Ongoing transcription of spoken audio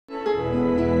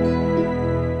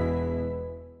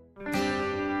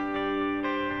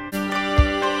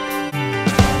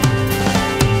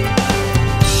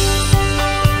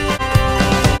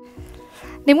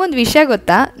ನಿಮಗೊಂದು ವಿಷಯ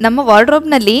ಗೊತ್ತಾ, ನಮ್ಮ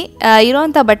ವಾರ್ಡ್ರೋಬ್ನಲ್ಲಿ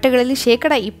ಇರೋವಂಥ ಬಟ್ಟೆಗಳಲ್ಲಿ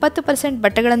 20%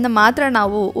 ಬಟ್ಟೆಗಳನ್ನು ಮಾತ್ರ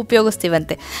ನಾವು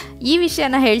ಉಪಯೋಗಿಸ್ತೀವಂತೆ. ಈ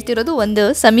ವಿಷಯನ ಹೇಳ್ತಿರೋದು ಒಂದು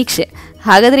ಸಮೀಕ್ಷೆ.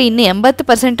 ಹಾಗಾದರೆ ಇನ್ನು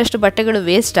 80% ಅಷ್ಟು ಬಟ್ಟೆಗಳು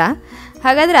ವೇಸ್ಟಾ?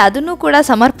 ಹಾಗಾದರೆ ಅದನ್ನು ಕೂಡ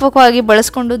ಸಮರ್ಪಕವಾಗಿ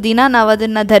ಬಳಸ್ಕೊಂಡು ದಿನ ನಾವು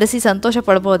ಅದನ್ನು ಧರಿಸಿ ಸಂತೋಷ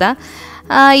ಪಡ್ಬೋದಾ?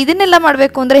 ಇದನ್ನೆಲ್ಲ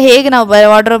ಮಾಡಬೇಕು ಅಂದರೆ ಹೇಗೆ ನಾವು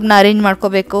ವಾರ್ಡ್ರೋಬ್ನ ಅರೇಂಜ್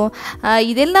ಮಾಡ್ಕೋಬೇಕು,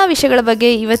 ಇದೆಲ್ಲ ವಿಷಯಗಳ ಬಗ್ಗೆ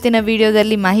ಇವತ್ತಿನ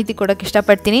ವಿಡಿಯೋದಲ್ಲಿ ಮಾಹಿತಿ ಕೊಡೋಕ್ಕೆ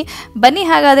ಇಷ್ಟಪಡ್ತೀನಿ. ಬನ್ನಿ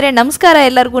ಹಾಗಾದರೆ. ನಮಸ್ಕಾರ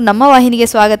ಎಲ್ಲರಿಗೂ, ನಮ್ಮ ವಾಹಿನಿಗೆ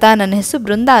ಸ್ವಾಗತ. ನನ್ನ ಹೆಸರು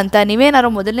ಬೃಂದಾ ಅಂತ. ನೀವೇನಾದ್ರು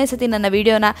ಮೊದಲನೇ ಸತಿ ನನ್ನ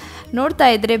ವಿಡಿಯೋನ ನೋಡ್ತಾ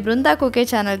ಇದ್ದರೆ ಬೃಂದಾ ಕುಕೆ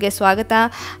ಚಾನಲ್ಗೆ ಸ್ವಾಗತ.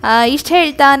 ಇಷ್ಟು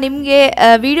ಹೇಳ್ತಾ, ನಿಮಗೆ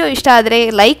ವಿಡಿಯೋ ಇಷ್ಟ ಆದರೆ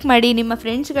ಲೈಕ್ ಮಾಡಿ, ನಿಮ್ಮ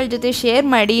ಫ್ರೆಂಡ್ಸ್ಗಳ ಜೊತೆ ಶೇರ್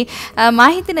ಮಾಡಿ.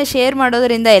 ಮಾಹಿತಿನ ಶೇರ್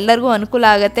ಮಾಡೋದರಿಂದ ಎಲ್ಲರಿಗೂ ಅನುಕೂಲ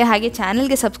ಆಗುತ್ತೆ. ಹಾಗೆ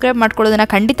ಚಾನಲ್ಗೆ ಸಬ್ಸ್ಕ್ರೈಬ್ ಮಾಡ್ಕೊಳ್ಳೋದನ್ನು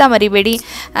ಖಂಡಿತ ಮರಿಬೇಡಿ.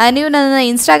 ನೀವು ನನ್ನ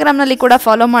ಇನ್ಸ್ಟಾಗ್ರಾಮ್ನಲ್ಲಿ ಕೂಡ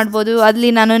ಫಾಲೋ ಮಾಡ್ಬೋದು. ಅಲ್ಲಿ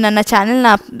ನಾನು ನನ್ನ ಚಾನೆಲ್ನ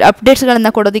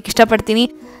ಅಪ್ಡೇಟ್ಸ್ಗಳನ್ನು ಕೊಡೋದಕ್ಕೆ ಇಷ್ಟಪಡ್ತೀನಿ.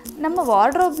 ನಮ್ಮ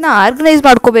ವಾರ್ಡ್ರೋಬ್ನ ಆರ್ಗನೈಸ್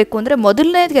ಮಾಡ್ಕೋಬೇಕು ಅಂದರೆ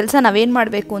ಮೊದಲನೇ ಕೆಲಸ ನಾವೇನು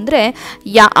ಮಾಡಬೇಕು ಅಂದರೆ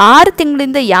 6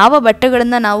 ತಿಂಗಳಿಂದ ಯಾವ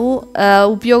ಬಟ್ಟೆಗಳನ್ನು ನಾವು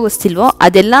ಉಪಯೋಗಿಸ್ತಿಲ್ವೋ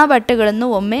ಅದೆಲ್ಲ ಬಟ್ಟೆಗಳನ್ನು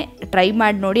ಒಮ್ಮೆ ಟ್ರೈ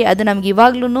ಮಾಡಿ ನೋಡಿ. ಅದು ನಮ್ಗೆ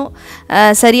ಇವಾಗ್ಲೂ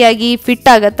ಸರಿಯಾಗಿ ಫಿಟ್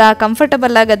ಆಗುತ್ತಾ,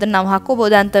 ಕಂಫರ್ಟಬಲ್ ಆಗಿ ಅದನ್ನು ನಾವು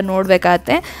ಹಾಕೋಬೋದಾ ಅಂತ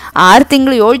ನೋಡಬೇಕಾಗತ್ತೆ. 6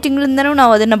 ತಿಂಗಳು 7 ತಿಂಗಳಿಂದನೂ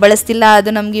ನಾವು ಅದನ್ನು ಬಳಸ್ತಿಲ್ಲ,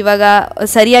 ಅದು ನಮ್ಗೆ ಇವಾಗ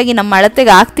ಸರಿಯಾಗಿ ನಮ್ಮ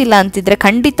ಅಳತೆಗೆ ಆಗ್ತಿಲ್ಲ ಅಂತಿದ್ರೆ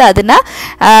ಖಂಡಿತ ಅದನ್ನು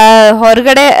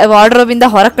ಹೊರಗಡೆ ವಾರ್ಡ್ರೋಬಿಂದ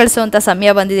ಹೊರಗೆ ಕಳಿಸೋವಂಥ ಸಮಯ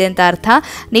ಬಂದಿದೆ ಅಂತ ಅರ್ಥ.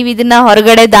 ನೀವು ಇದನ್ನು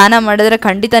ಹೊರಗಡೆ ದಾನ ಮಾಡಿದ್ರೆ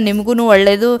ಖಂಡಿತ ನಿಮಗೂ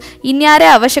ಒಳ್ಳೆಯದು. ಇನ್ಯಾರೇ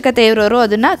ಅವಶ್ಯಕತೆ ಇರೋರು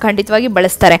ಅದನ್ನು ಖಂಡಿತವಾಗಿ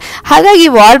ಬಳಸ್ತಾರೆ. ಹಾಗಾಗಿ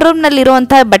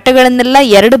ವಾರ್ಡ್ರೋಬ್ನಲ್ಲಿರುವಂಥ ಬಟ್ಟೆಗಳನ್ನೆಲ್ಲ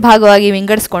 2 ಭಾಗವಾಗಿ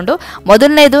ವಿಂಗಡಿಸ್ಕೊಂಡು,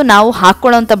 ಮೊದಲನೇದು ನಾವು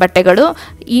ಹಾಕ್ಕೊಳ್ಳೋವಂಥ ಬಟ್ಟೆಗಳು,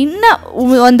 ಇನ್ನು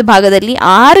ಒಂದು ಭಾಗದಲ್ಲಿ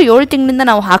 6-7 ತಿಂಗಳಿಂದ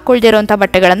ನಾವು ಹಾಕ್ಕೊಳ್ದೇ ಇರೋವಂಥ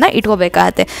ಬಟ್ಟೆಗಳನ್ನು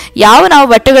ಇಟ್ಕೋಬೇಕಾಗತ್ತೆ. ನಾವು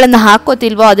ಬಟ್ಟೆಗಳನ್ನು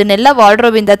ಹಾಕೋತಿಲ್ವೋ ಅದನ್ನೆಲ್ಲ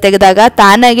ವಾರ್ಡ್ರೋಬಿಂದ ತೆಗೆದಾಗ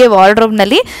ತಾನಾಗೆ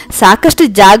ವಾರ್ಡ್ರೋಬ್ನಲ್ಲಿ ಸಾಕಷ್ಟು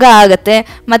ಜಾಗ ಆಗುತ್ತೆ.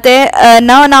 ಮತ್ತು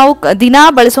ನಾವು ದಿನ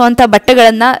ಬಳಸುವಂಥ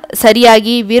ಬಟ್ಟೆಗಳನ್ನು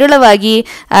ಸರಿಯಾಗಿ ವಿರಳವಾಗಿ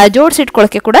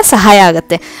ಜೋಡಿಸಿಟ್ಕೊಳ್ಳೋಕ್ಕೆ ಕೂಡ ಸಹಾಯ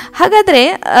ಆಗುತ್ತೆ. ಹಾಗಾದರೆ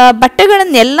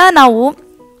ಬಟ್ಟೆಗಳನ್ನೆಲ್ಲ ನಾವು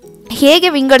ಹೇಗೆ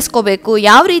ವಿಂಗಡಿಸ್ಕೋಬೇಕು,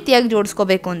 ಯಾವ ರೀತಿಯಾಗಿ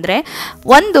ಜೋಡಿಸ್ಕೋಬೇಕು ಅಂದರೆ,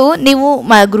 ಒಂದು ನೀವು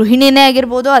ಗೃಹಿಣಿನೇ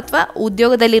ಆಗಿರ್ಬೋದು ಅಥವಾ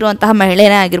ಉದ್ಯೋಗದಲ್ಲಿರುವಂತಹ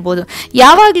ಮಹಿಳೆನೇ ಆಗಿರ್ಬೋದು,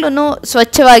 ಯಾವಾಗಲೂ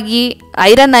ಸ್ವಚ್ಛವಾಗಿ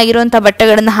ಐರನ್ ಆಗಿರುವಂಥ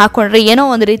ಬಟ್ಟೆಗಳನ್ನು ಹಾಕ್ಕೊಂಡ್ರೆ ಏನೋ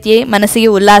ಒಂದು ರೀತಿ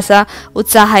ಮನಸ್ಸಿಗೆ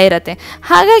ಉತ್ಸಾಹ ಇರುತ್ತೆ.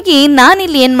 ಹಾಗಾಗಿ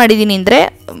ನಾನಿಲ್ಲಿ ಏನು ಮಾಡಿದ್ದೀನಿ ಅಂದರೆ,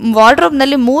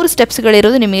 ವಾರ್ಡ್ರೋಬ್ನಲ್ಲಿ 3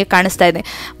 ಸ್ಟೆಪ್ಸ್ಗಳಿರೋದು ನಿಮಗೆ ಕಾಣಿಸ್ತಾ ಇದೆ.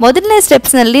 ಮೊದಲನೇ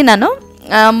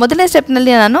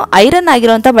ಸ್ಟೆಪ್ನಲ್ಲಿ ನಾನು ಐರನ್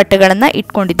ಆಗಿರೋವಂಥ ಬಟ್ಟೆಗಳನ್ನು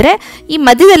ಇಟ್ಕೊಂಡಿದ್ರೆ, ಈ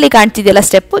ಮಧ್ಯದಲ್ಲಿ ಕಾಣ್ತಿದೆಯಲ್ಲ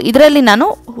ಸ್ಟೆಪ್ಪು, ಇದರಲ್ಲಿ ನಾನು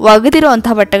ಒಗೆದಿರೋವಂಥ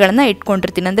ಬಟ್ಟೆಗಳನ್ನು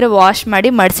ಇಟ್ಕೊಂಡಿರ್ತೀನಿ. ಅಂದರೆ ವಾಶ್ ಮಾಡಿ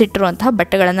ಮಡಿಸಿಟ್ಟಿರುವಂತಹ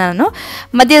ಬಟ್ಟೆಗಳನ್ನು ನಾನು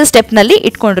ಮಧ್ಯದ ಸ್ಟೆಪ್ನಲ್ಲಿ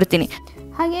ಇಟ್ಕೊಂಡಿರ್ತೀನಿ.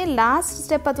 ಹಾಗೆ ಲಾಸ್ಟ್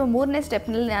ಸ್ಟೆಪ್ ಅಥವಾ 3ನೇ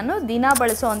ಸ್ಟೆಪ್ನಲ್ಲಿ ನಾನು ದಿನ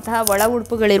ಬಳಸುವಂತಹ ಒಳ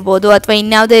ಉಡುಪುಗಳಿರ್ಬೋದು ಅಥವಾ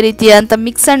ಇನ್ಯಾವುದೇ ರೀತಿಯಾದಂಥ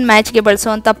ಮಿಕ್ಸ್ ಆ್ಯಂಡ್ ಮ್ಯಾಚ್ಗೆ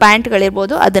ಬಳಸುವಂಥ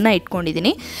ಪ್ಯಾಂಟ್ಗಳಿರ್ಬೋದು ಅದನ್ನು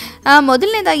ಇಟ್ಕೊಂಡಿದ್ದೀನಿ.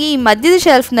 ಮೊದಲನೇದಾಗಿ ಈ ಮಧ್ಯದ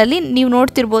ಶೆಲ್ಫ್ನಲ್ಲಿ ನೀವು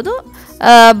ನೋಡ್ತಿರ್ಬೋದು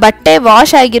ಬಟ್ಟೆ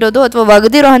ವಾಶ್ ಆಗಿರೋದು ಅಥವಾ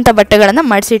ಒಗೆದಿರೋವಂಥ ಬಟ್ಟೆಗಳನ್ನು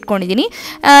ಮಡಿಸಿ ಇಟ್ಕೊಂಡಿದ್ದೀನಿ.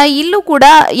 ಇಲ್ಲೂ ಕೂಡ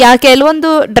ಕೆಲವೊಂದು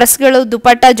ಡ್ರೆಸ್ಗಳು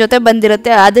ದುಪಟ್ಟ ಜೊತೆ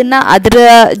ಬಂದಿರುತ್ತೆ, ಅದರ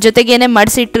ಜೊತೆಗೇನೆ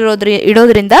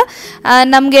ಇಡೋದ್ರಿಂದ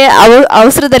ನಮಗೆ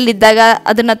ಅವಸರದಲ್ಲಿದ್ದಾಗ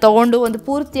ಅದನ್ನು ತೊಗೊಂಡು ಒಂದು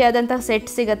ಪೂರ್ತಿಯಾದಂಥ ಸೆಟ್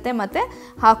ಸಿಗುತ್ತೆ ಮತ್ತು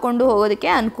ಹಾಕ್ಕೊಂಡು ಹೋಗೋದಕ್ಕೆ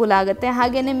ಅನುಕೂಲ ಆಗುತ್ತೆ.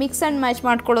 ಹಾಗೆಯೇ ಮಿಕ್ಸ್ ಆ್ಯಂಡ್ ಮ್ಯಾಚ್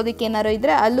ಮಾಡ್ಕೊಳ್ಳೋದಕ್ಕೆ ಏನಾರು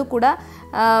ಇದ್ದರೆ ಅಲ್ಲೂ ಕೂಡ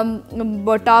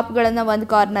ಟಾಪ್ಗಳನ್ನು ಒಂದು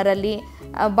ಕಾರ್ನರಲ್ಲಿ,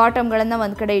 ಬಾಟಮ್ಗಳನ್ನು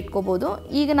ಒಂದು ಕಡೆ ಇಟ್ಕೋಬೋದು.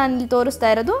 ಈಗ ನಾನು ಇಲ್ಲಿ ತೋರಿಸ್ತಾ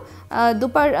ಇರೋದು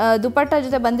ದುಪಟ್ಟ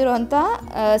ಜೊತೆ ಬಂದಿರುವಂತಹ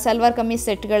ಸಲ್ವಾರ್ ಕಮೀಸ್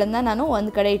ಸೆಟ್ಗಳನ್ನು ನಾನು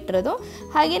ಒಂದು ಕಡೆ ಇಟ್ಟಿರೋದು.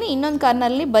 ಹಾಗೆಯೇ ಇನ್ನೊಂದು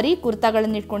ಕಾರ್ನಲ್ಲಿ ಬರೀ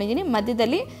ಕುರ್ತಾಗಳನ್ನು ಇಟ್ಕೊಂಡಿದ್ದೀನಿ,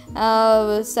 ಮಧ್ಯದಲ್ಲಿ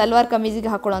ಸಲ್ವಾರ್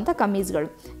ಕಮೀಸಿಗೆ ಹಾಕೊಳ್ಳೋವಂಥ ಕಮೀಸ್ಗಳು.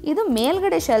 ಇದು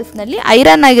ಮೇಲ್ಗಡೆ ಶೆಲ್ಫ್ನಲ್ಲಿ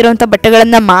ಐರನ್ ಆಗಿರೋವಂಥ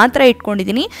ಬಟ್ಟೆಗಳನ್ನು ಮಾತ್ರ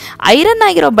ಇಟ್ಕೊಂಡಿದ್ದೀನಿ. ಐರನ್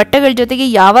ಆಗಿರೋ ಬಟ್ಟೆಗಳ ಜೊತೆಗೆ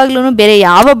ಯಾವಾಗಲೂ ಬೇರೆ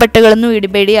ಯಾವ ಬಟ್ಟೆಗಳನ್ನು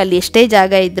ಇಡಬೇಡಿ. ಅಲ್ಲಿ ಎಷ್ಟೇ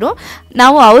ಜಾಗ ಇದ್ದರೂ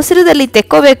ನಾವು ಅವಸರದಲ್ಲಿ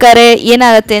ತೆಕ್ಕೋಬೇಕಾದ್ರೆ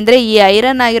ಏನಾಗುತ್ತೆ ಅಂದರೆ, ಈ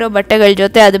ಐರನ್ ಆಗಿರೋ ಬಟ್ಟೆಗಳ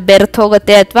ಜೊತೆ ಅದು ಬೆರೆತು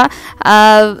ಹೋಗುತ್ತೆ ಅಥವಾ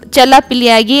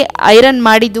ಚಲ್ಲಾಪಿಲ್ಲಿಯಾಗಿ ಐರನ್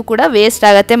ಮಾಡಿದ್ದು ಕೂಡ ವೇಸ್ಟ್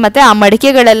ಆಗುತ್ತೆ ಮತ್ತು ಆ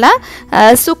ಮಡಿಕೆಗಳೆಲ್ಲ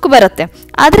ಸುಕ್ಕು ಬರುತ್ತೆ.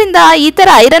 ಆದ್ದರಿಂದ ಈ ಥರ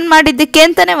ಐರನ್ ಮಾಡಿದ್ದಕ್ಕೆ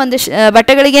ಅಂತಲೇ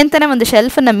ಬಟ್ಟೆಗಳಿಗೆ ಅಂತಲೇ ಒಂದು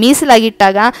ಶೆಲ್ಫನ್ನು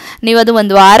ಮೀಸಲಾಗಿಟ್ಟಾಗ ನೀವು ಅದು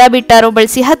 1 ವಾರ ಬಿಟ್ಟಾರೋ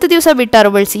ಬಳಸಿ, 10 ದಿವಸ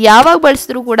ಬಿಟ್ಟಾರೋ ಬಳಸಿ, ಯಾವಾಗ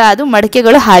ಬಳಸಿದ್ರೂ ಕೂಡ ಅದು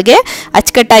ಮಡಿಕೆಗಳು ಹಾಗೆ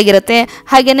ಅಚ್ಚುಕಟ್ಟಾಗಿರುತ್ತೆ.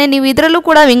 ಹಾಗೆಯೇ ನೀವು ಇದರಲ್ಲೂ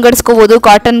ಕೂಡ ವಿಂಗಡಿಸ್ಕೋಬೋದು.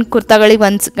 ಕಾಟನ್ ಕುರ್ತಾಗಳಿಗೆ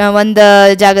ಒಂದು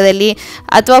ಜಾಗದಲ್ಲಿ,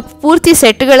 ಅಥವಾ ಪೂರ್ತಿ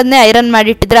ಸೆಟ್ಗಳನ್ನೇ ಐರನ್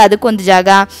ಮಾಡಿಟ್ಟಿದ್ರೆ ಅದಕ್ಕೊಂದು ಜಾಗ,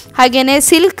 ಹಾಗೆಯೇ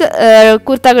ಸಿಲ್ಕ್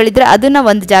ಕುರ್ತಾಗಳಿದ್ರೆ ಅದನ್ನು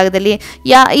ಒಂದು ಜಾಗದಲ್ಲಿ,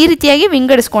 ಈ ರೀತಿಯಾಗಿ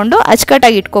ವಿಂಗಡಿಸ್ಕೊಂಡು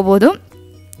ಅಚ್ಚುಕಟ್ಟಾಗಿ ಇಟ್ಕೋಬೋದು.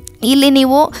 ಇಲ್ಲಿ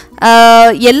ನೀವು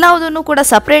ಎಲ್ಲದನ್ನು ಕೂಡ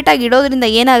ಸಪ್ರೇಟಾಗಿ ಇಡೋದ್ರಿಂದ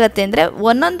ಏನಾಗುತ್ತೆ ಅಂದರೆ,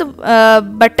 ಒಂದೊಂದು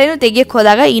ಬಟ್ಟೆನೂ ತೆಗಿಯಕ್ಕೆ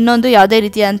ಹೋದಾಗ ಇನ್ನೊಂದು ಯಾವುದೇ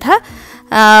ರೀತಿಯಾದಂಥ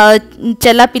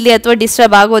ಚಲ್ಲಾಪಿಲ್ಲಿ ಅಥವಾ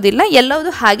ಡಿಸ್ಟರ್ಬ್ ಆಗೋದಿಲ್ಲ.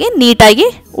 ಎಲ್ಲವೂ ಹಾಗೆ ನೀಟಾಗಿ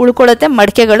ಉಳ್ಕೊಳ್ಳುತ್ತೆ,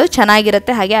 ಮಡಿಕೆಗಳು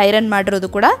ಚೆನ್ನಾಗಿರುತ್ತೆ, ಹಾಗೆ ಐರನ್ ಮಾಡಿರೋದು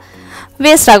ಕೂಡ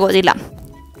ವೇಸ್ಟ್ ಆಗೋದಿಲ್ಲ.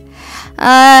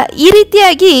 ಈ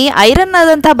ರೀತಿಯಾಗಿ ಐರನ್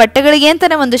ಆದಂಥ ಬಟ್ಟೆಗಳಿಗೆ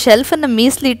ಅಂತಲೇ ಒಂದು ಶೆಲ್ಫನ್ನು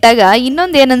ಮೀಸಲಿಟ್ಟಾಗ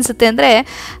ಇನ್ನೊಂದು ಏನು ಅನಿಸುತ್ತೆ ಅಂದರೆ,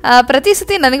 ಪ್ರತಿ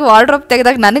ಸತಿ ನನಗೆ ವಾರ್ಡ್ರೋಬ್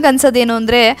ತೆಗೆದಾಗ ನನಗೆ ಅನ್ಸೋದೇನು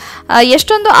ಅಂದರೆ,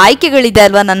 ಎಷ್ಟೊಂದು ಆಯ್ಕೆಗಳಿದೆ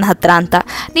ಅಲ್ವಾ ನನ್ನ ಹತ್ರ ಅಂತ.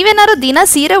 ನೀವೇನಾದ್ರು ದಿನ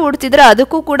ಸೀರೆ ಉಡ್ತಿದ್ರೆ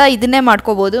ಅದಕ್ಕೂ ಕೂಡ ಇದನ್ನೇ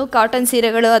ಮಾಡ್ಕೋಬೋದು. ಕಾಟನ್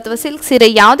ಸೀರೆಗಳು ಅಥವಾ ಸಿಲ್ಕ್ ಸೀರೆ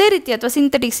ಯಾವುದೇ ರೀತಿ ಅಥವಾ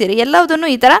ಸಿಂಥೆಟಿಕ್ ಸೀರೆ ಎಲ್ಲದನ್ನು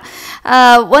ಈ ಥರ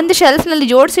ಒಂದು ಶೆಲ್ಫ್ನಲ್ಲಿ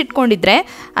ಜೋಡಿಸಿಟ್ಕೊಂಡಿದ್ರೆ,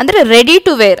 ಅಂದರೆ ರೆಡಿ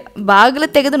ಟು ವೇರ್, ಬಾಗಿಲು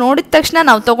ತೆಗೆದು ನೋಡಿದ ತಕ್ಷಣ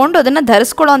ನಾವು ತೊಗೊಂಡು ಅದನ್ನು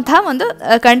ಧರಿಸ್ಕೊಳ್ಳೋಂಥ ಒಂದು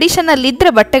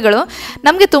ಕಂಡೀಷನಲ್ಲಿದ್ದರೆ ಬಟ್ಟೆಗಳು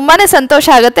ನಮಗೆ ತುಂಬಾ ಸಂತೋಷ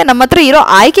ಆಗುತ್ತೆ. ನಮ್ಮ ಹತ್ರ ಇರೋ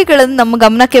ಆಯ್ಕೆಗಳನ್ನು ನಮ್ಮ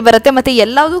ಗಮನಕ್ಕೆ ಬರುತ್ತೆ ಮತ್ತು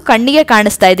ಎಲ್ಲವೂ ಕಣ್ಣಿಗೆ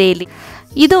ಕಾಣಿಸ್ತಾ ಇದೆ ಇಲ್ಲಿ.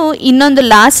 ಇದು ಇನ್ನೊಂದು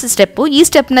ಲಾಸ್ಟ್ ಸ್ಟೆಪ್ಪು. ಈ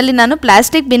ಸ್ಟೆಪ್ನಲ್ಲಿ ನಾನು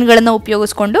ಪ್ಲಾಸ್ಟಿಕ್ ಬಿನ್ಗಳನ್ನು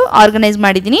ಉಪಯೋಗಿಸ್ಕೊಂಡು ಆರ್ಗನೈಸ್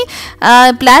ಮಾಡಿದ್ದೀನಿ.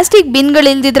 ಪ್ಲಾಸ್ಟಿಕ್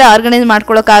ಬಿನ್ಗಳಿಲ್ದಿದ್ರೆ ಆರ್ಗನೈಸ್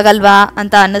ಮಾಡ್ಕೊಳ್ಳೋಕ್ಕಾಗಲ್ವಾ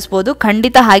ಅಂತ ಅನ್ನಿಸ್ಬೋದು.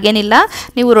 ಖಂಡಿತ ಹಾಗೇನಿಲ್ಲ.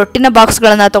 ನೀವು ರೊಟ್ಟಿನ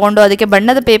ಬಾಕ್ಸ್ಗಳನ್ನು ತೊಗೊಂಡು ಅದಕ್ಕೆ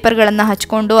ಬಣ್ಣದ ಪೇಪರ್ಗಳನ್ನು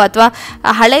ಹಚ್ಕೊಂಡು ಅಥವಾ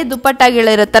ಹಳೆ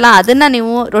ದುಪ್ಪಟ್ಟಾಗಿಳಿರುತ್ತಲ್ಲ ಅದನ್ನು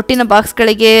ನೀವು ರೊಟ್ಟಿನ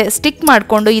ಬಾಕ್ಸ್ಗಳಿಗೆ ಸ್ಟಿಕ್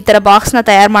ಮಾಡಿಕೊಂಡು ಈ ಥರ ಬಾಕ್ಸ್ನ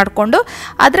ತಯಾರು ಮಾಡಿಕೊಂಡು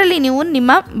ಅದರಲ್ಲಿ ನೀವು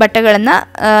ನಿಮ್ಮ ಬಟ್ಟೆಗಳನ್ನು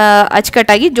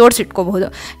ಅಚ್ಚುಕಟ್ಟಾಗಿ ಜೋಡಿಸಿಟ್ಕೋಬಹುದು.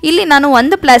 ಇಲ್ಲಿ ನಾನು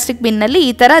ಒಂದು ಪ್ಲಾಸ್ಟಿಕ್ ಬಿನ್ನಲ್ಲಿ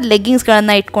ಈ ಥರ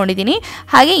ಲೆಗ್ಗಿಂಗ್ಸ್ಗಳನ್ನು ಇಟ್ಕೊಂಡಿದ್ದೀನಿ.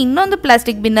 ಹಾಗೆ ಇನ್ನೊಂದು ಪ್ಲಾಸ್ಟಿಕ್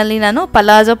ಬಿನ್ನಲ್ಲಿ ನಾನು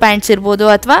ಪಲಾಜೋ ಪ್ಯಾಂಟ್ಸ್ ಇರ್ಬೋದು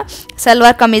ಅಥವಾ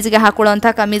ಸಲ್ವಾರ್ ಕಮೀಸ್ಗೆ ಹಾಕೊಳ್ಳೋವಂಥ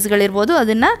ಕಮೀಸ್ಗಳಿರ್ಬೋದು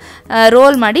ಅದನ್ನು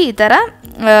ರೋಲ್ ಮಾಡಿ ಈ ಥರ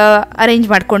ಅರೇಂಜ್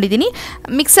ಮಾಡ್ಕೊಂಡಿದ್ದೀನಿ.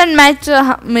 ಮಿಕ್ಸ್ ಆ್ಯಂಡ್ ಮ್ಯಾಚ್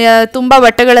ತುಂಬ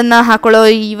ಬಟ್ಟೆಗಳನ್ನು ಹಾಕೊಳ್ಳೋ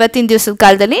ಇವತ್ತಿನ ದಿವಸದ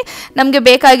ಕಾಲದಲ್ಲಿ ನಮಗೆ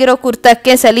ಬೇಕಾಗಿರೋ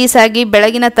ಕುರ್ತಕ್ಕೆ ಸಲೀಸಾಗಿ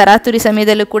ಬೆಳಗಿನ ತರಾತುರಿ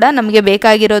ಸಮಯದಲ್ಲೂ ಕೂಡ ನಮಗೆ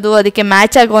ಬೇಕಾಗಿರೋದು ಅದಕ್ಕೆ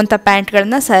ಮ್ಯಾಚ್ ಆಗುವಂಥ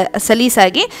ಪ್ಯಾಂಟ್ಗಳನ್ನು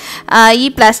ಸಲೀಸಾಗಿ ಈ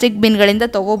ಪ್ಲಾಸ್ಟಿಕ್ ಬಿನ್ಗಳಿಂದ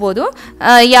ತೊಗೋಬೋದು.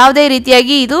 ಯಾವುದೇ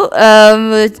ರೀತಿಯಾಗಿ ಇದು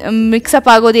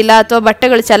ಮಿಕ್ಸಪ್ ಆಗೋದಿಲ್ಲ ಅಥವಾ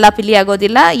ಬಟ್ಟೆಗಳು ಚಲ್ಲಾಪಿಲಿ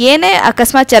ಆಗೋದಿಲ್ಲ. ಏನೇ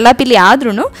ಅಕಸ್ಮಾತ್ ಚಲ್ಲಾಪಿಲಿ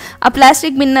ಆದ್ರೂ ಆ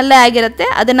ಪ್ಲಾಸ್ಟಿಕ್ ಬಿನ್ನಲ್ಲೇ ಆಗಿರುತ್ತೆ.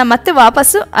 ಅದನ್ನು ಮತ್ತೆ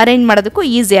ವಾಪಸ್ಸು ಅರೇಂಜ್ ಮಾಡೋದಕ್ಕೂ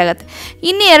ಈಸಿ ಆಗುತ್ತೆ.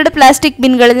 ಇನ್ನು 2 ಪ್ಲಾಸ್ಟಿಕ್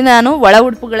ಬಿನ್ಗಳಲ್ಲಿ ನಾನು ಒಳ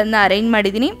ಉಡುಪುಗಳನ್ನು ಅರೇಂಜ್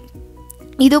ಮಾಡಿದ್ದೀನಿ.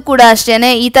 ಇದು ಕೂಡ ಅಷ್ಟೇ,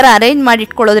 ಈ ಥರ ಅರೇಂಜ್ ಮಾಡಿ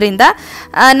ಇಟ್ಕೊಳ್ಳೋದ್ರಿಂದ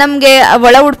ನಮಗೆ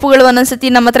ಒಳ ಉಡುಪುಗಳು ಒಂದೊಂದ್ಸತಿ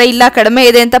ನಮ್ಮ ಹತ್ರ ಇಲ್ಲ ಕಡಿಮೆ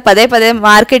ಇದೆ ಅಂತ ಪದೇ ಪದೇ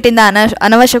ಮಾರ್ಕೆಟಿಂದ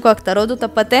ಅನವಶ್ಯಕವಾಗಿ ತರೋದು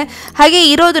ತಪ್ಪತ್ತೆ. ಹಾಗೆ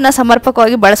ಇರೋದನ್ನ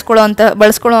ಸಮರ್ಪಕವಾಗಿ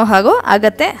ಬಳಸ್ಕೊಳ್ಳೋ ಹಾಗೂ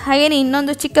ಆಗತ್ತೆ. ಹಾಗೆಯೇ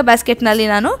ಇನ್ನೊಂದು ಚಿಕ್ಕ ಬ್ಯಾಸ್ಕೆಟ್ನಲ್ಲಿ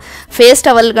ನಾನು ಫೇಸ್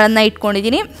ಟವಲ್ಗಳನ್ನು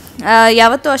ಇಟ್ಕೊಂಡಿದ್ದೀನಿ.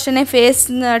 ಯಾವತ್ತೂ ಅಷ್ಟೇ ಫೇಸ್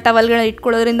ಟವಲ್ಗಳನ್ನ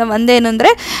ಇಟ್ಕೊಳ್ಳೋದ್ರಿಂದ ಒಂದೇನು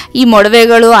ಅಂದರೆ ಈ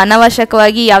ಮೊಡವೆಗಳು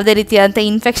ಅನವಶ್ಯಕವಾಗಿ ಯಾವುದೇ ರೀತಿಯಾದಂಥ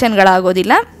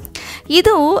ಇನ್ಫೆಕ್ಷನ್ಗಳಾಗೋದಿಲ್ಲ.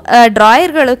 ಇದು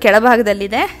ಡ್ರಾಯರ್ಗಳು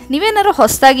ಕೆಳಭಾಗದಲ್ಲಿದೆ. ನೀವೇನಾದ್ರು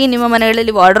ಹೊಸದಾಗಿ ನಿಮ್ಮ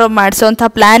ಮನೆಗಳಲ್ಲಿ ವಾರ್ಡ್ರೋಬ್ ಮಾಡಿಸೋವಂಥ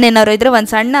ಪ್ಲ್ಯಾನ್ ಏನಾದ್ರು ಇದ್ದರೆ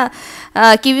ಒಂದು ಸಣ್ಣ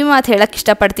ಕಿವಿ ಮಾತು ಹೇಳೋಕ್ಕೆ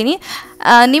ಇಷ್ಟಪಡ್ತೀನಿ.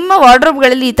 ನಿಮ್ಮ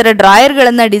ವಾರ್ಡ್ರೋಬ್ಗಳಲ್ಲಿ ಈ ಥರ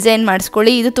ಡ್ರಾಯರ್ಗಳನ್ನು ಡಿಸೈನ್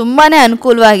ಮಾಡಿಸ್ಕೊಳ್ಳಿ. ಇದು ತುಂಬಾ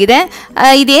ಅನುಕೂಲವಾಗಿದೆ.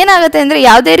 ಇದೇನಾಗುತ್ತೆ ಅಂದರೆ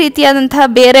ಯಾವುದೇ ರೀತಿಯಾದಂಥ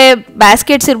ಬೇರೆ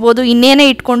ಬ್ಯಾಸ್ಕೆಟ್ಸ್ ಇರ್ಬೋದು ಇನ್ನೇನೇ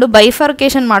ಇಟ್ಕೊಂಡು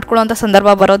ಬೈಫರ್ಕೇಷನ್ ಮಾಡ್ಕೊಳ್ಳೋವಂಥ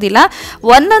ಸಂದರ್ಭ ಬರೋದಿಲ್ಲ.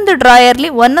 ಒಂದೊಂದು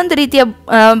ಡ್ರಾಯರ್ಲಿ ಒಂದೊಂದು ರೀತಿಯ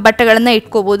ಬಟ್ಟೆಗಳನ್ನು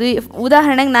ಇಟ್ಕೋಬೋದು.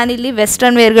 ಉದಾಹರಣೆಗೆ ನಾನಿಲ್ಲಿ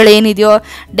ವೆಸ್ಟರ್ನ್ ವೇರ್ಗಳು ಏನಿದೆಯೋ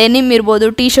ಡೆನಿಮ್ ಇರ್ಬೋದು,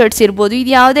 ಟೀ ಶರ್ಟ್ಸ್ ಇರ್ಬೋದು,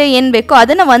 ಇದು ಯಾವುದೇ ಏನು ಬೇಕೋ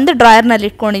ಅದನ್ನು ಒಂದು ಡ್ರಾಯರ್ನಲ್ಲಿ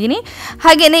ಇಟ್ಕೊಂಡಿದ್ದೀನಿ.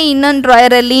 ಹಾಗೆಯೇ ಇನ್ನೊಂದು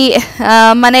ಡ್ರಾಯರಲ್ಲಿ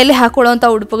ಮನೆಯಲ್ಲಿ ಹಾಕೊಳ್ಳೋವಂಥ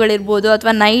ಉಡುಪುಗಳಿರ್ಬೋದು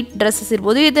ಅಥವಾ ನೈಟ್ ಡ್ರೆಸ್ಸಸ್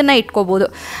ಇರ್ಬೋದು, ಇದನ್ನು ಇಟ್ಕೋಬೋದು.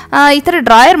 ಈ ಥರ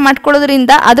ಡ್ರಾಯರ್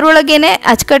ಮಾಡ್ಕೊಳ್ಳೋದ್ರಿಂದ ಅದರೊಳಗೇನೆ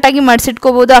ಅಚ್ಚುಕಟ್ಟಾಗಿ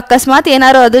ಮಾಡಿಸಿಟ್ಕೋಬೋದು. ಅಕಸ್ಮಾತ್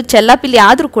ಏನಾದ್ರು ಅದು ಚೆಲ್ಲಾಪಿಲ್ಲಿ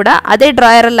ಆದರೂ ಕೂಡ ಅದೇ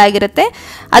ಡ್ರಾಯರಲ್ಲಿ ಆಗಿರುತ್ತೆ,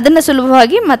 ಅದನ್ನು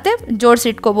ಸುಲಭವಾಗಿ ಮತ್ತೆ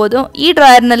ಜೋಡಿಸಿಟ್ಕೋಬೋದು. ಈ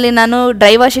ಡ್ರಾಯರ್ನಲ್ಲಿ ನಾನು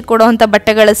ಡ್ರೈ ವಾಶಿಗೆ ಕೊಡೋವಂಥ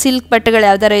ಬಟ್ಟೆಗಳು, ಸಿಲ್ಕ್ ಬಟ್ಟೆಗಳು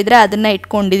ಯಾವ್ದಾರು ಇದ್ದರೆ ಅದನ್ನು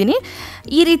ಇಟ್ಕೊಂಡಿದ್ದೀನಿ.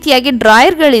 ಈ ರೀತಿಯಾಗಿ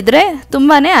ಡ್ರಾಯರ್ಗಳಿದ್ರೆ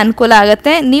ತುಂಬಾ ಅನುಕೂಲ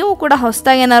ಆಗುತ್ತೆ. ನೀವು ಕೂಡ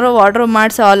ಹೊಸದಾಗಿ ಏನಾದ್ರು ವಾರ್ಡ್ರೋಬ್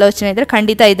ಮಾಡಿಸೋ ಆಲೋಚನೆ ಇದ್ದರೆ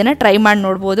ಖಂಡಿತ ಇದನ್ನು ಟ್ರೈ ಮಾಡಿ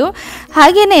ನೋಡ್ಬೋದು.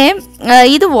 ಹಾಗೆಯೇ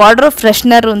ಇದು ವಾರ್ಡ್ರೋಬ್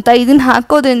ಫ್ರೆಶ್ನರ್ ಅಂತ, ಇದನ್ನು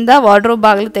ಹಾಕೋದ್ರಿಂದ ವಾರ್ಡ್ರೋಬ್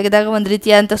ಬಾಗಿಲು ತೆಗೆದಾಗ ಒಂದು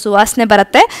ರೀತಿಯಾದಂಥ ಸುವಾಸನೆ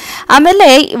ಬರುತ್ತೆ. ಆಮೇಲೆ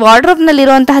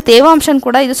ವಾರ್ಡ್ರೋಬ್ನಲ್ಲಿರುವಂತಹ ತೇವಾಂಶನ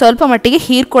ಕೂಡ ಇದು ಸ್ವಲ್ಪ ಮಟ್ಟಿಗೆ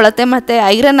ಹೀರ್ಕೊಳ್ಳುತ್ತೆ ಮತ್ತು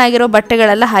ಐರನ್ ಆಗಿರೋ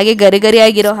ಬಟ್ಟೆಗಳೆಲ್ಲ ಹಾಗೆ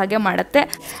ಗರಿಗರಿಯಾಗಿರೋ ಹಾಗೆ ಮಾಡುತ್ತೆ.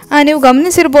 ನೀವು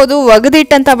ಗಮನಿಸಿರ್ಬೋದು,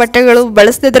 ಒಗೆದಿಟ್ಟಂಥ ಬಟ್ಟೆಗಳು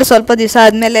ಬಳಸದಿದ್ರೆ ಸ್ವಲ್ಪ ದಿವಸ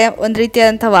ಆದಮೇಲೆ ಒಂದು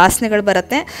ರೀತಿಯಾದಂಥ ವಾಸನೆಗಳು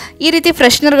ಬರುತ್ತೆ. ಈ ರೀತಿ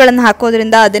ಫ್ರೆಶ್ನರ್ಗಳನ್ನು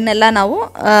ಹಾಕೋದ್ರಿಂದ ಅದನ್ನೆಲ್ಲ ನಾವು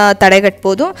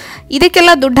ತಡೆಗಟ್ಬೋದು.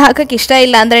 ಇದಕ್ಕೆಲ್ಲ ದುಡ್ಡು ಹಾಕೋಕ್ಕೆ ಇಷ್ಟ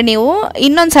ಇಲ್ಲ ಅಂದರೆ ನೀವು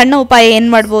ಇನ್ನೊಂದು ಸಣ್ಣ ಉಪಾಯ ಏನು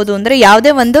ಮಾಡ್ಬೋದು ಅಂದರೆ,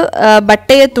 ಯಾವುದೇ ಒಂದು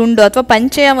ಬಟ್ಟೆಯ ತುಂಡು ಅಥವಾ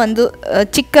ಪಂಚೆಯ ಒಂದು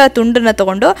ಚಿಕ್ಕ ತುಂಡನ್ನು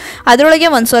ತೊಗೊಂಡು ಅದರೊಳಗೆ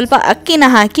ಒಂದು ಸ್ವಲ್ಪ ಅಕ್ಕಿನ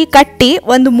ಹಾಕಿ ಕಟ್ಟಿ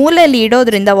ಒಂದು ಮೂಲೆಯಲ್ಲಿ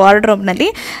ಇಡೋದ್ರಿಂದ ವಾರ್ಡ್ರೋಬ್ನಲ್ಲಿ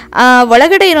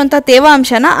ಒಳಗಡೆ ಇರುವಂಥ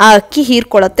ತೇವಾಂಶನ ಆ ಅಕ್ಕಿ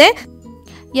ಹೀರ್ಕೊಳ್ಳುತ್ತೆ.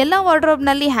 ಎಲ್ಲ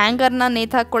ವಾರ್ಡ್ರೋಬ್ನಲ್ಲಿ ಹ್ಯಾಂಗರ್ನ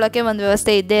ನೇತು ಹಾಕ್ಕೊಳ್ಳೋಕ್ಕೆ ಒಂದು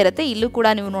ವ್ಯವಸ್ಥೆ ಇದ್ದೇ ಇರುತ್ತೆ. ಇಲ್ಲೂ ಕೂಡ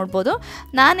ನೀವು ನೋಡ್ಬೋದು.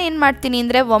 ನಾನೇನು ಮಾಡ್ತೀನಿ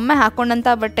ಅಂದರೆ, ಒಮ್ಮೆ ಹಾಕ್ಕೊಂಡಂಥ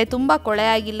ಬಟ್ಟೆ ತುಂಬ ಕೊಳೆ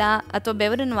ಆಗಿಲ್ಲ ಅಥವಾ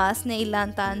ಬೆವರಿನ ವಾಸನೆ ಇಲ್ಲ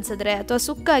ಅಂತ ಅನಿಸಿದ್ರೆ ಅಥವಾ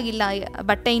ಸುಕ್ಕಾಗಿಲ್ಲ,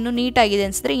 ಬಟ್ಟೆ ಇನ್ನೂ ನೀಟಾಗಿದೆ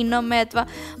ಅನಿಸಿದ್ರೆ ಇನ್ನೊಮ್ಮೆ ಅಥವಾ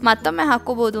ಮತ್ತೊಮ್ಮೆ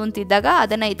ಹಾಕ್ಕೋಬೋದು ಅಂತಿದ್ದಾಗ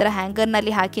ಅದನ್ನು ಈ ಥರ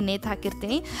ಹ್ಯಾಂಗರ್ನಲ್ಲಿ ಹಾಕಿ ನೇತು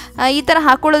ಹಾಕಿರ್ತೀನಿ. ಈ ಥರ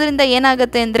ಹಾಕ್ಕೊಳ್ಳೋದ್ರಿಂದ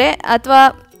ಏನಾಗುತ್ತೆ ಅಂದರೆ, ಅಥವಾ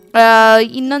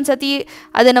ಇನ್ನೊಂದು ಸತಿ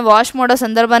ಅದನ್ನು ವಾಶ್ ಮಾಡೋ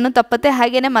ಸಂದರ್ಭನೂ ತಪ್ಪತ್ತೆ.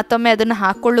 ಹಾಗೆಯೇ ಮತ್ತೊಮ್ಮೆ ಅದನ್ನು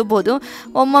ಹಾಕ್ಕೊಳ್ಳಬಹುದು.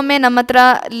 ಒಮ್ಮೊಮ್ಮೆ ನಮ್ಮ ಹತ್ರ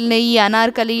ಈ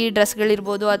ಅನಾರ್ಕಲಿ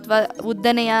ಡ್ರೆಸ್ಗಳಿರ್ಬೋದು ಅಥವಾ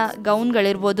ಉದ್ದನೆಯ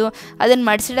ಗೌನ್ಗಳಿರ್ಬೋದು, ಅದನ್ನು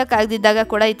ಮಡಿಸಿಡೋಕ್ಕಾಗದಿದ್ದಾಗ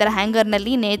ಕೂಡ ಈ ಥರ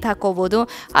ಹ್ಯಾಂಗರ್ನಲ್ಲಿ ನೇತು ಹಾಕ್ಕೋಬೋದು.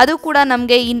 ಅದು ಕೂಡ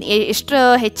ನಮಗೆ ಎಷ್ಟು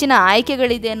ಹೆಚ್ಚಿನ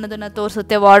ಆಯ್ಕೆಗಳಿದೆ ಅನ್ನೋದನ್ನು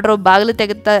ತೋರಿಸುತ್ತೆ ವಾರ್ಡ್ರೋಬ್ ಬಾಗಿಲು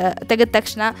ತೆಗೆದ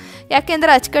ತಕ್ಷಣ.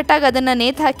 ಯಾಕೆಂದರೆ ಅಚ್ಚುಕಟ್ಟಾಗಿ ಅದನ್ನು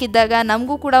ನೇತು ಹಾಕಿದ್ದಾಗ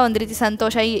ನಮಗೂ ಕೂಡ ಒಂದು ರೀತಿ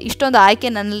ಸಂತೋಷ, ಇಷ್ಟೊಂದು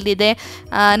ಆಯ್ಕೆ ನನ್ನಲ್ಲಿದೆ,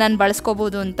 ನಾನು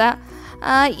ಬಳಸ್ಕೋಬೋದು ಅಂತ.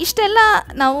 ಇಷ್ಟೆಲ್ಲ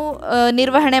ನಾವು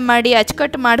ನಿರ್ವಹಣೆ ಮಾಡಿ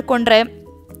ಅಚ್ಚುಕಟ್ಟು ಮಾಡಿಕೊಂಡ್ರೆ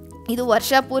ಇದು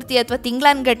ವರ್ಷ ಪೂರ್ತಿ ಅಥವಾ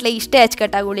ತಿಂಗಳನ್ಗಟ್ಟಲೆ ಇಷ್ಟೇ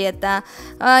ಅಚ್ಚುಕಟ್ಟಾಗಿ ಉಳಿಯುತ್ತಾ?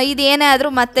 ಇದೇನೇ ಆದರೂ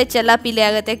ಮತ್ತೆ ಚೆಲ್ಲಾಪಿಲಿ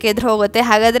ಆಗುತ್ತೆ, ಕೆದ್ರು ಹೋಗುತ್ತೆ.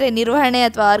 ಹಾಗಾದರೆ ನಿರ್ವಹಣೆ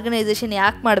ಅಥವಾ ಆರ್ಗನೈಸೇಷನ್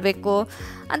ಯಾಕೆ ಮಾಡಬೇಕು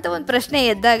ಅಂತ ಒಂದು ಪ್ರಶ್ನೆ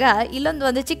ಎದ್ದಾಗ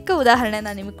ಒಂದು ಚಿಕ್ಕ ಉದಾಹರಣೆ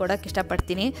ನಾನು ನಿಮಗೆ ಕೊಡೋಕ್ಕೆ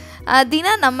ಇಷ್ಟಪಡ್ತೀನಿ. ದಿನ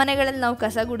ನಮ್ಮ ಮನೆಗಳಲ್ಲಿ ನಾವು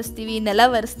ಕಸ ಗುಡಿಸ್ತೀವಿ, ನೆಲ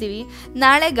ಒರೆಸ್ತೀವಿ.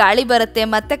 ನಾಳೆ ಗಾಳಿ ಬರುತ್ತೆ,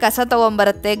 ಮತ್ತೆ ಕಸ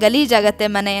ತೊಗೊಂಬರುತ್ತೆ, ಗಲೀಜಾಗತ್ತೆ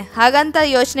ಮನೆ. ಹಾಗಂತ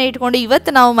ಯೋಚನೆ ಇಟ್ಕೊಂಡು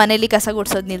ಇವತ್ತು ನಾವು ಮನೇಲಿ ಕಸ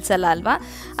ಗುಡಿಸೋದು ನಿಲ್ಲಿಸಲ್ಲ ಅಲ್ವಾ,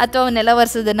 ಅಥವಾ ನೆಲ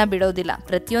ಒರೆಸೋದನ್ನು ಬಿಡೋದಿಲ್ಲ.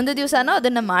 ಪ್ರತಿಯೊಂದು ದಿವಸನೂ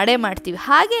ಅದನ್ನು ಮಾಡೇ ಮಾಡ್ತೀವಿ.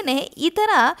 ಹಾಗೆಯೇ ಈ ಥರ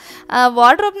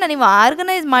ವಾರ್ಡ್ರೋಬ್ನ ನೀವು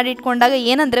ಆರ್ಗನೈಸ್ ಮಾಡಿಟ್ಕೊಂಡಾಗ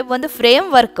ಏನಂದರೆ, ಒಂದು ಫ್ರೇಮ್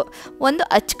ವರ್ಕ್, ಒಂದು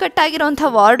ಅಚ್ಚುಕಟ್ಟಾಗಿರುವಂಥ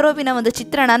ವಾರ್ಡ್ರೋಬಿನ ಒಂದು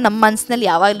ಚಿತ್ರಣ ನಮ್ಮ ಮನಸ್ಸಿನಲ್ಲಿ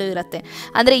ಯಾವಾಗಲೂ ಇರುತ್ತೆ.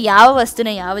 ಅಂದರೆ ಯಾವ ವಸ್ತುನ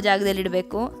ಯಾವ ಜಾಗದಲ್ಲಿ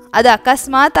ಇಡಬೇಕು, ಅದು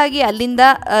ಅಕಸ್ಮಾತಾಗಿ ಅಲ್ಲಿಂದ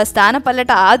ಸ್ಥಾನ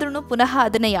ಪಲ್ಲಟ ಆದ್ರೂ ಪುನಃ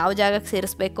ಅದನ್ನು ಯಾವ ಜಾಗಕ್ಕೆ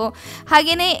ಸೇರಿಸ್ಬೇಕು,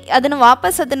 ಹಾಗೆಯೇ ಅದನ್ನು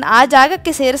ವಾಪಸ್ ಆ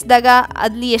ಜಾಗಕ್ಕೆ ಸೇರಿಸಿದಾಗ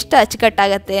ಅಲ್ಲಿ ಎಷ್ಟು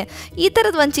ಅಚ್ಚುಕಟ್ಟಾಗತ್ತೆ, ಈ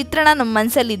ಥರದ ಒಂದು ಚಿತ್ರಣ ನಮ್ಮ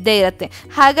ಮನಸ್ಸಲ್ಲಿ ಇದ್ದೇ ಇರುತ್ತೆ.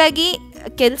 ಹಾಗಾಗಿ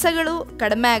ಕೆಲಸಗಳು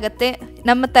ಕಡಿಮೆ ಆಗುತ್ತೆ,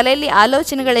 ನಮ್ಮ ತಲೆಯಲ್ಲಿ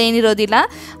ಆಲೋಚನೆಗಳೇನಿರೋದಿಲ್ಲ.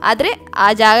 ಆದರೆ ಆ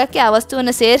ಜಾಗಕ್ಕೆ ಆ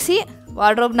ವಸ್ತುವನ್ನು ಸೇರಿಸಿ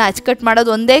ವಾರ್ಡ್ರೋಬ್ನ ಅಚ್ಚುಕಟ್ಟು ಮಾಡೋದು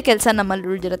ಒಂದೇ ಕೆಲಸ ನಮ್ಮಲ್ಲಿ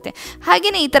ಉಳಿದಿರುತ್ತೆ.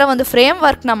 ಹಾಗೆಯೇ ಈ ಥರ ಒಂದು ಫ್ರೇಮ್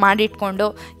ವರ್ಕ್ನ ಮಾಡಿಟ್ಕೊಂಡು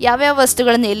ಯಾವ್ಯಾವ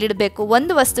ವಸ್ತುಗಳನ್ನು ಎಲ್ಲಿಡಬೇಕು,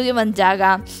 ಒಂದು ವಸ್ತುಗೆ ಒಂದು ಜಾಗ,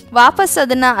 ವಾಪಸ್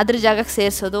ಅದನ್ನು ಅದ್ರ ಜಾಗಕ್ಕೆ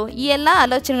ಸೇರಿಸೋದು, ಈ ಎಲ್ಲ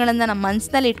ಆಲೋಚನೆಗಳನ್ನು ನಮ್ಮ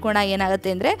ಮನಸ್ಸಿನಲ್ಲಿ ಇಟ್ಕೊಂಡಾಗ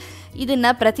ಏನಾಗುತ್ತೆ ಅಂದರೆ, ಇದನ್ನು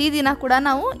ಪ್ರತಿದಿನ ಕೂಡ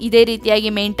ನಾವು ಇದೇ ರೀತಿಯಾಗಿ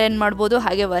ಮೇಂಟೈನ್ ಮಾಡ್ಬೋದು.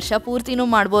 ಹಾಗೆ ವರ್ಷ ಪೂರ್ತಿನೂ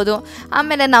ಮಾಡ್ಬೋದು.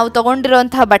 ಆಮೇಲೆ ನಾವು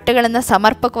ತೊಗೊಂಡಿರೋಂತಹ ಬಟ್ಟೆಗಳನ್ನು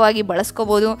ಸಮರ್ಪಕವಾಗಿ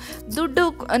ಬಳಸ್ಕೋಬೋದು. ದುಡ್ಡು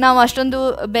ನಾವು ಅಷ್ಟೊಂದು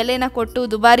ಬೆಲೆನ ಕೊಟ್ಟು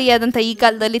ದುಬಾರಿಯಾದಂಥ ಈ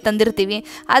ಕಾಲದಲ್ಲಿ ತಂದಿರ್ತೀವಿ,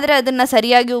 ಆದರೆ ಅದನ್ನು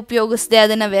ಸರಿಯಾಗಿ ಉಪಯೋಗಿಸದೆ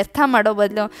ಅದನ್ನು ವ್ಯರ್ಥ ಮಾಡೋ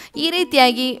ಬದಲು ಈ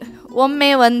ರೀತಿಯಾಗಿ ಒಮ್ಮೆ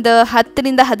ಒಂದು 10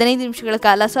 ರಿಂದ 15 ನಿಮಿಷಗಳ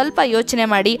ಕಾಲ ಸ್ವಲ್ಪ ಯೋಚನೆ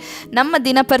ಮಾಡಿ, ನಮ್ಮ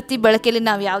ದಿನಪರ್ತಿ ಬಳಕೆಯಲ್ಲಿ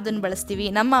ನಾವು ಯಾವುದನ್ನು ಬಳಸ್ತೀವಿ,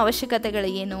 ನಮ್ಮ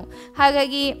ಅವಶ್ಯಕತೆಗಳು ಏನು,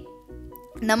 ಹಾಗಾಗಿ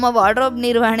ನಮ್ಮ ವಾರ್ಡ್ರೋಬ್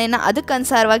ನಿರ್ವಹಣೆನ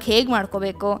ಅದಕ್ಕನುಸಾರವಾಗಿ ಹೇಗೆ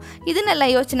ಮಾಡ್ಕೋಬೇಕು, ಇದನ್ನೆಲ್ಲ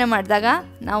ಯೋಚನೆ ಮಾಡಿದಾಗ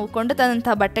ನಾವು ಕೊಂಡು ತಂದಂಥ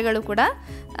ಬಟ್ಟೆಗಳು ಕೂಡ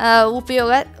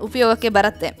ಉಪಯೋಗಕ್ಕೆ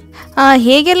ಬರುತ್ತೆ.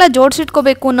 ಹೇಗೆಲ್ಲ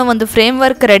ಜೋಡಿಸಿಟ್ಕೋಬೇಕು ಅನ್ನೋ ಒಂದು ಫ್ರೇಮ್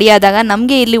ವರ್ಕ್ ರೆಡಿ ಆದಾಗ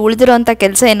ನಮಗೆ ಇಲ್ಲಿ ಉಳಿದಿರೋಂಥ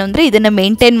ಕೆಲಸ ಏನು ಅಂದರೆ, ಇದನ್ನು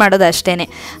ಮೇಂಟೈನ್ ಮಾಡೋದು ಅಷ್ಟೇ.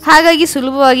 ಹಾಗಾಗಿ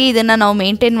ಸುಲಭವಾಗಿ ಇದನ್ನು ನಾವು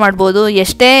ಮೇಂಟೈನ್ ಮಾಡ್ಬೋದು.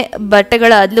 ಎಷ್ಟೇ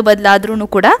ಬಟ್ಟೆಗಳು ಅದಲು ಬದಲಾದ್ರೂ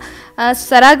ಕೂಡ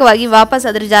ಸರಾಗವಾಗಿ ವಾಪಸ್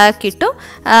ಅದ್ರ ಜಾಗಕ್ಕಿಟ್ಟು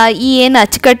ಈ ಏನು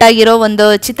ಅಚ್ಚುಕಟ್ಟಾಗಿರೋ ಒಂದು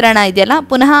ಚಿತ್ರಣ ಇದೆಯಲ್ಲ,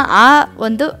 ಪುನಃ ಆ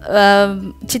ಒಂದು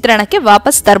ಚಿತ್ರಣಕ್ಕೆ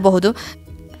ವಾಪಸ್ ತರಬಹುದು.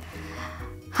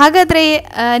 ಹಾಗಾದರೆ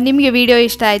ನಿಮಗೆ ವಿಡಿಯೋ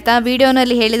ಇಷ್ಟ ಆಯಿತಾ?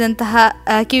 ವಿಡಿಯೋನಲ್ಲಿ ಹೇಳಿದಂತಹ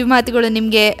ಕಿವಿಮಾತುಗಳು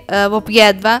ನಿಮಗೆ ಒಪ್ಪಿಗೆ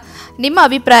ಆದ್ವಾ? ನಿಮ್ಮ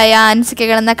ಅಭಿಪ್ರಾಯ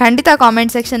ಅನಿಸಿಕೆಗಳನ್ನು ಖಂಡಿತ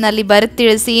ಕಾಮೆಂಟ್ ಸೆಕ್ಷನ್ನಲ್ಲಿ ಬರೆದು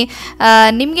ತಿಳಿಸಿ.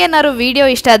 ನಿಮಗೇನಾದ್ರು ವಿಡಿಯೋ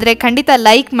ಇಷ್ಟ ಆದರೆ ಖಂಡಿತ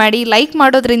ಲೈಕ್ ಮಾಡಿ. ಲೈಕ್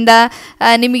ಮಾಡೋದ್ರಿಂದ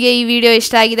ನಿಮಗೆ ಈ ವಿಡಿಯೋ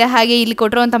ಇಷ್ಟ ಆಗಿದೆ, ಹಾಗೆ ಇಲ್ಲಿ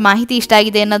ಕೊಟ್ಟಿರುವಂಥ ಮಾಹಿತಿ ಇಷ್ಟ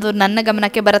ಆಗಿದೆ ಅನ್ನೋದು ನನ್ನ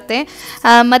ಗಮನಕ್ಕೆ ಬರುತ್ತೆ.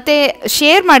 ಮತ್ತು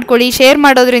ಶೇರ್ ಮಾಡ್ಕೊಳ್ಳಿ. ಶೇರ್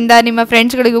ಮಾಡೋದ್ರಿಂದ ನಿಮ್ಮ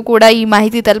ಫ್ರೆಂಡ್ಸ್ಗಳಿಗೂ ಕೂಡ ಈ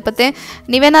ಮಾಹಿತಿ ತಲುಪುತ್ತೆ.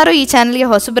 ನೀವೇನಾದ್ರು ಈ ಚಾನಲ್ಗೆ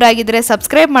ಹೊಸಬರಾಗಿದ್ದರೆ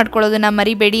ಸಬ್ಸ್ಕ್ರೈಬ್ ಮಾಡ್ಕೊಳ್ಳೋದನ್ನು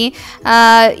ಮರಿಬೇಡಿ.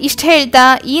 ಇಷ್ಟು ಹೇಳ್ತಾ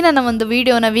ಈ ನನ್ನ ಒಂದು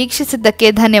ವಿಡಿಯೋನ ವೀಕ್ಷಿಸಿದ್ದಕ್ಕೆ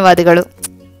ಧನ್ಯವಾದಗಳು.